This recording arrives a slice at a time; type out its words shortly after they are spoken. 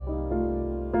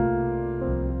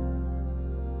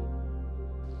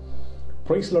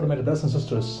Praise the Lord, my brothers and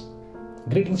sisters.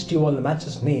 Greetings to you all in the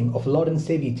matchless name of Lord and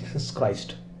Savior Jesus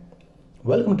Christ.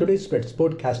 Welcome to today's Spreads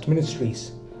Podcast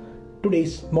Ministries.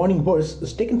 Today's morning verse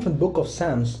is taken from the book of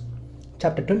Psalms,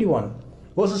 chapter 21,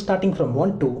 verses starting from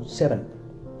 1 to 7.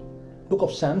 Book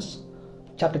of Psalms,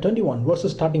 chapter 21,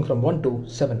 verses starting from 1 to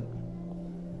 7.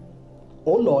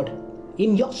 O Lord,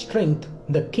 in your strength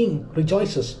the king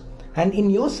rejoices, and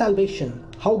in your salvation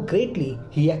how greatly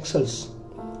he excels.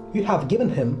 You have given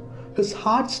him his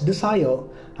heart's desire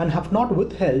and have not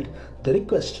withheld the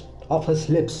request of his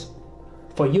lips.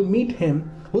 For you meet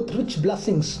him with rich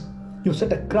blessings. You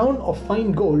set a crown of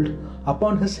fine gold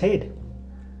upon his head.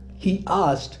 He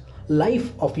asked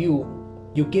life of you.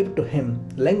 You gave to him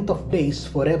length of days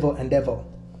forever and ever.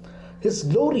 His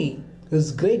glory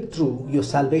is great through your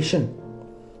salvation.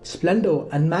 Splendor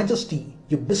and majesty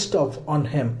you bestow on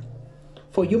him.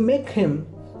 For you make him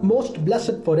most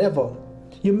blessed forever.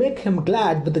 You make him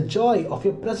glad with the joy of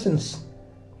your presence.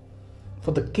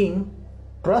 For the king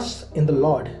trusts in the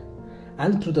Lord,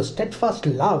 and through the steadfast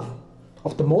love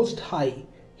of the Most High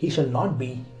he shall not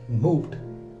be moved.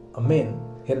 Amen.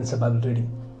 Here in the Bible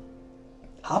reading.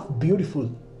 How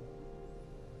beautiful.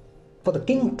 For the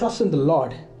king trusts in the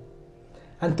Lord,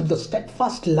 and through the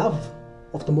steadfast love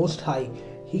of the Most High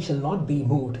he shall not be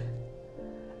moved.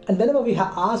 And whenever we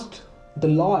have asked the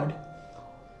Lord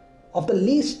of the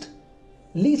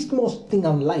leastmost thing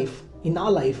in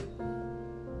our life,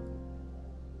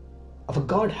 our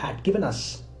God had given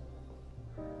us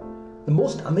the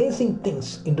most amazing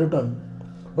things in return.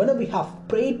 Whenever we have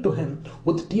prayed to him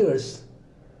with tears,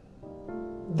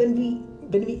 when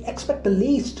we expect the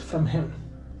least from him,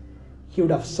 he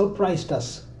would have surprised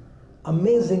us,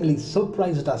 amazingly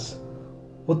surprised us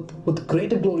with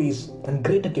greater glories and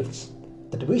greater gifts,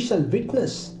 that we shall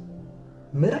witness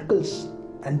miracles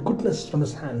and goodness from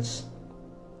his hands.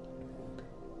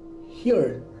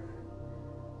 Here,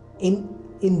 in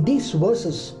these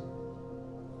verses,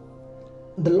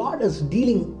 the Lord is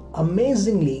dealing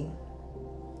amazingly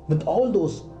with all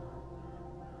those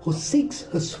who seeks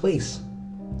his face.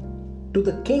 To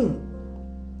the king,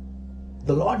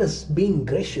 the Lord is being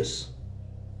gracious.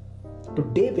 To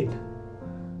David,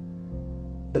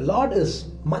 the Lord is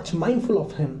much mindful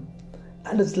of him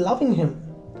and is loving him.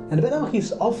 And whenever he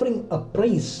is offering a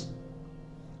praise,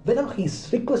 whenever he is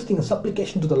requesting a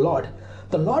supplication to the Lord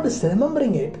is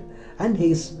remembering it, and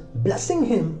he is blessing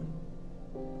him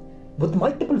with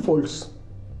multiple folds.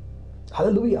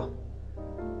 Hallelujah.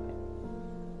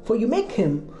 For you make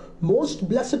him most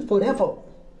blessed forever.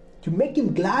 You make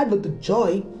him glad with the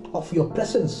joy of your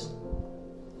presence.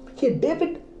 Here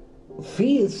David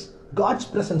feels God's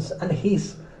presence, and he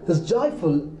is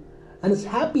joyful and is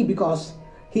happy because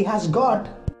he has got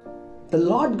the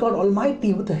Lord God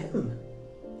Almighty with him.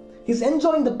 He's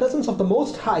enjoying the presence of the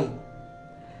Most High.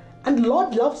 And the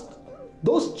Lord loves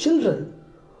those children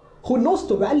who knows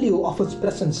the value of his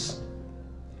presence.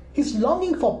 He's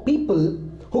longing for people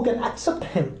who can accept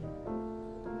him,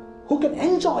 who can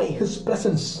enjoy his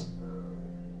presence,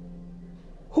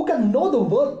 who can know the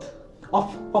worth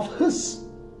of his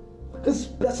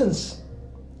presence,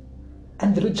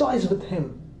 and rejoice with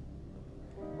him.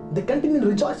 They continue to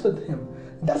rejoice with him.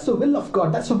 That's the will of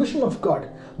God. That's the vision of God.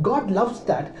 God loves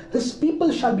that. His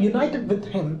people shall be united with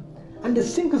him, and they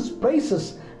sing his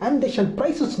praises, and they shall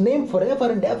praise his name forever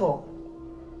and ever.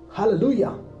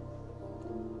 Hallelujah.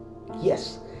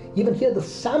 Yes, even here the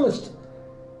psalmist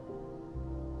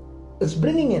is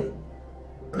bringing in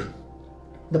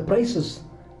the praises,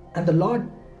 and the Lord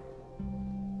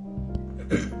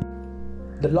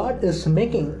is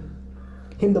making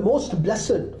him the most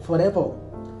blessed forever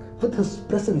with his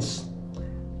presence,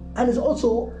 and is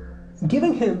also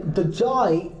giving him the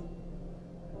joy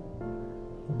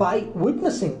by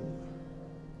witnessing,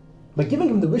 by giving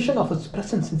him the vision of his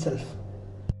presence itself.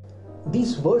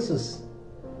 These verses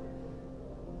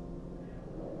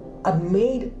are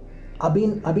been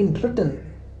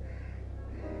written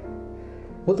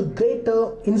with a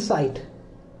greater insight,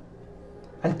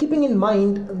 and keeping in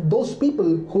mind those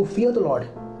people who fear the Lord.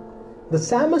 The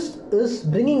psalmist is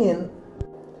bringing in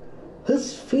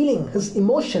his feeling, his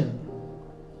emotion,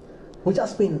 which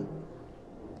has been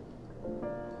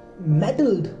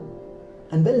meddled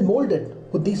and well molded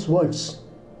with these words.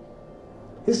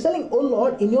 He's telling, O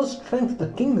Lord, in your strength the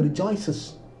king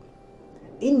rejoices.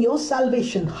 In your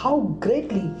salvation how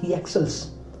greatly he excels.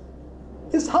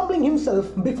 He's humbling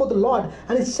himself before the Lord,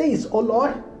 and he says, O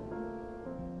Lord,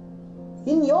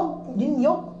 in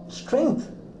your strength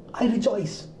I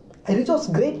rejoice. I rejoice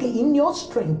greatly in your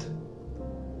strength.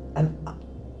 And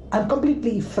I'm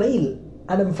completely frail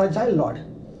and I'm fragile, Lord.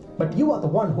 But you are the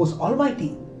one who's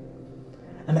almighty.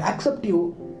 and I accept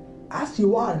you as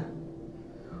you are.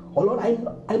 Oh Lord,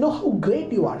 I know how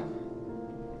great you are.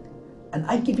 And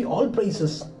I give you all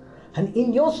praises. And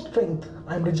in your strength,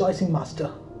 I am rejoicing,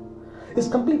 Master. He's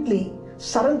completely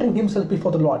surrendering himself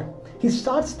before the Lord. He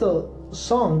starts the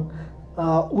song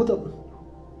with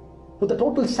a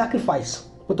total sacrifice,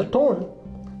 with a tone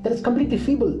that is completely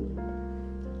feeble.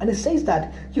 And he says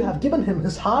that you have given him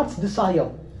his heart's desire.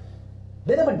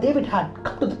 Whenever David had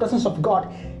come to the presence of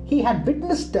God, he had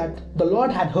witnessed that the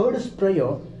Lord had heard his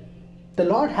prayer. The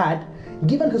Lord had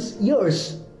given his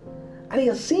ears, and he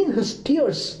has seen his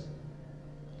tears.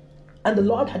 And the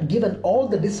Lord had given all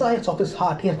the desires of his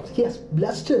heart. He has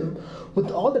blessed him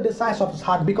with all the desires of his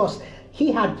heart, because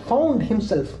he had found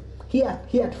himself. He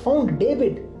had found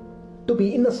David to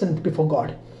be innocent before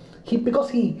God. Because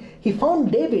he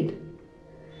found David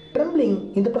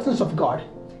trembling in the presence of God.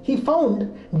 He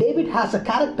found David has a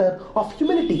character of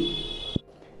humility.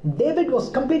 David was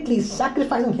completely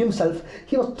sacrificing himself.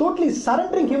 He was totally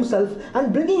surrendering himself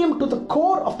and bringing him to the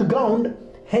core of the ground.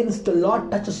 Hence the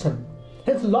Lord touches him.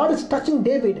 Hence the Lord is touching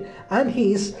David, and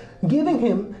he is giving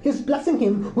him, he is blessing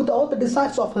him with all the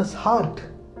desires of his heart.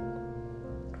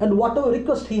 And whatever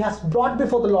request he has brought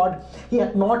before the Lord, he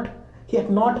had not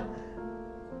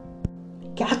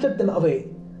casted them away,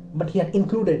 but he had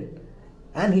included,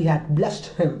 and he had blessed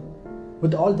him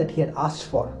with all that he had asked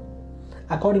for,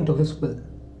 according to his will.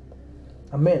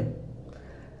 Amen.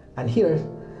 And here,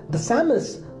 the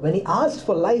psalmist, when he asked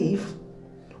for life,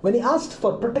 when he asked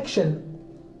for protection,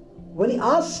 when he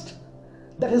asked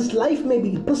that his life may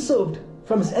be preserved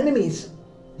from his enemies,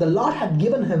 the Lord had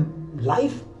given him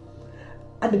life,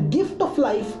 and the gift of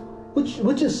life which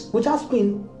has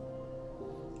been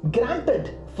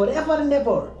granted forever and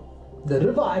ever, the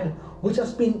reward which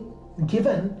has been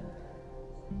given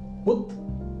with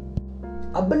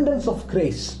abundance of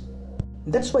grace.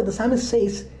 That's why the psalmist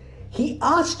says, he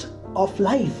asked of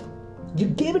life, you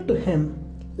gave it to him,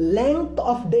 length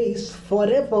of days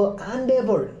forever and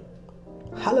ever.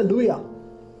 Hallelujah.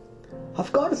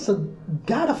 Of God is a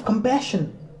God of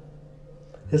compassion.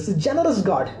 He's a generous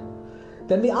God.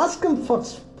 When we ask him for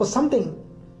something,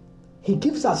 he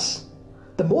gives us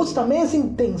the most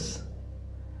amazing things,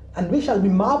 and we shall be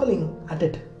marveling at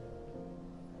it.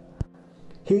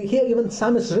 Here even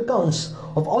psalmist recounts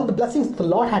of all the blessings the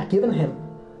Lord had given him,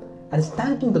 and is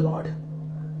thanking the Lord.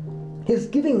 He is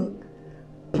giving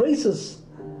praises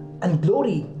and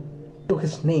glory to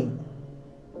his name.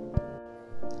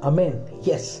 Amen.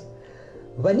 Yes.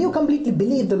 When you completely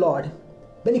believe the Lord,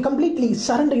 when you completely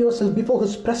surrender yourself before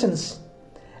his presence,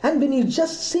 and when you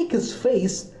just seek his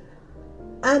face,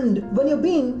 and when you're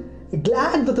being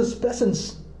glad with his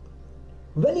presence,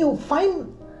 when you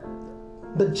find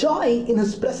the joy in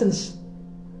his presence,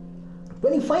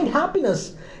 when you find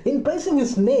happiness in praising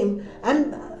his name,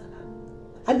 and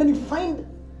when you find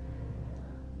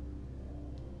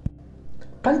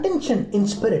contention in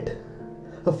spirit,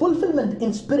 a fulfillment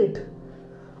in spirit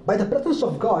by the presence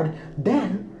of God,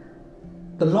 then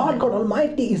the Lord God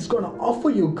Almighty is going to offer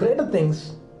you greater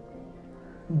things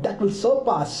that will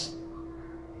surpass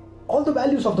all the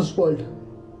values of this world.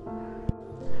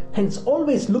 Hence,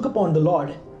 always look upon the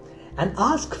Lord and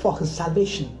ask for his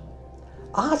salvation.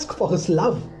 Ask for his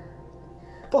love.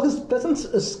 For his presence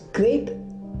is great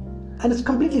and is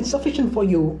completely sufficient for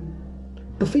you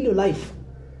to fill your life.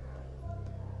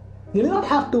 You do not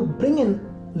have to bring in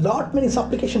many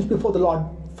supplications before the Lord,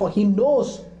 for he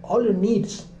knows all your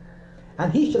needs,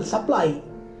 and he shall supply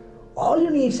all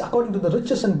your needs according to the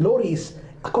riches and glories,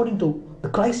 according to the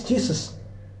Christ Jesus.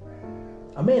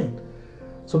 Amen.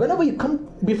 So whenever you come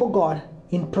before God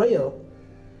in prayer,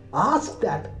 ask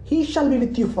that he shall be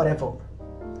with you forever.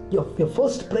 Your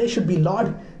first prayer should be,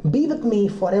 Lord, be with me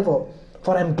forever,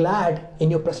 for I am glad in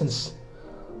your presence.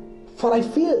 For I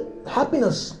feel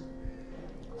happiness,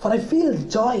 for I feel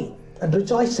joy and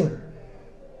rejoicing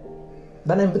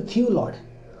when I am with you, Lord.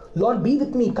 Lord, be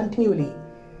with me continually.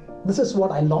 This is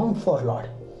what I long for, Lord.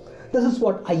 This is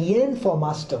what I yearn for,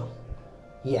 Master.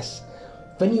 Yes.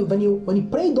 When you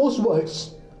pray those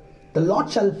words, the Lord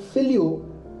shall fill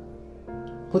you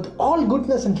with all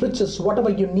goodness and riches, whatever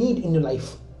you need in your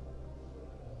life.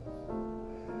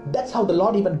 That's how the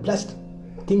Lord even blessed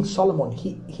King Solomon.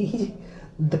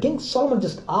 The King Solomon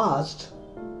just asked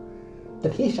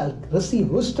that he shall receive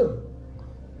wisdom.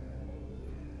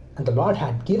 And the Lord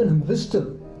had given him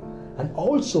wisdom, and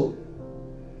also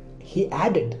he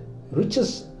added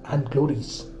riches and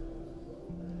glories.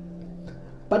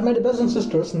 But my brothers and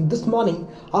sisters, this morning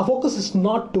our focus is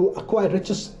not to acquire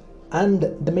riches and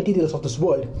the materials of this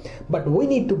world, but we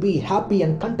need to be happy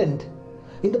and content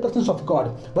in the presence of God.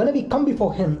 Whenever we come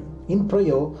before him, in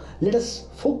prayer, let us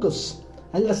focus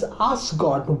and let us ask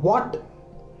God what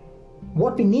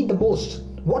we need the most.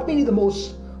 What we need the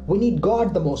most? We need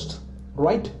God the most,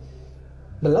 right?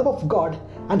 The love of God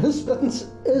and His presence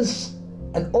is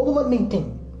an overwhelming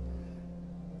thing.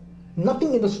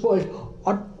 Nothing in this world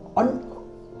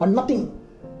or nothing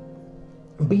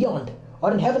beyond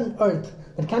or in heaven and earth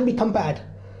that can be compared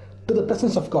to the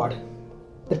presence of God,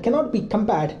 that cannot be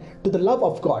compared to the love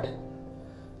of God.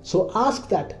 So ask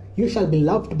that you shall be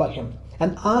loved by Him,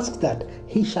 and ask that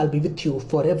He shall be with you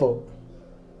forever.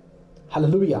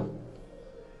 Hallelujah.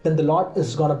 Then the Lord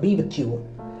is gonna be with you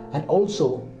and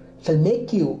also shall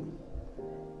make you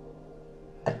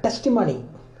a testimony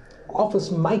of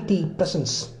His mighty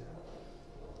presence,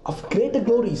 of greater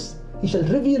glories. He shall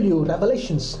reveal you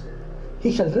revelations.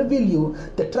 He shall reveal you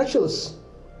the treasures,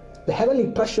 the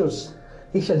heavenly treasures.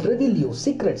 He shall reveal you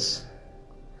secrets.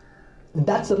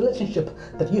 That's a relationship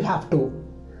that you have to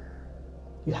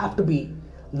be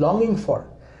longing for.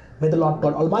 May the Lord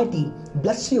God Almighty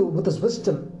bless you with His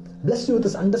wisdom, bless you with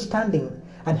His understanding,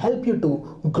 and help you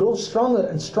to grow stronger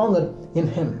and stronger in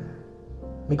Him.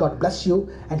 May God bless you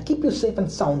and keep you safe and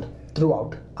sound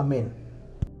throughout. Amen.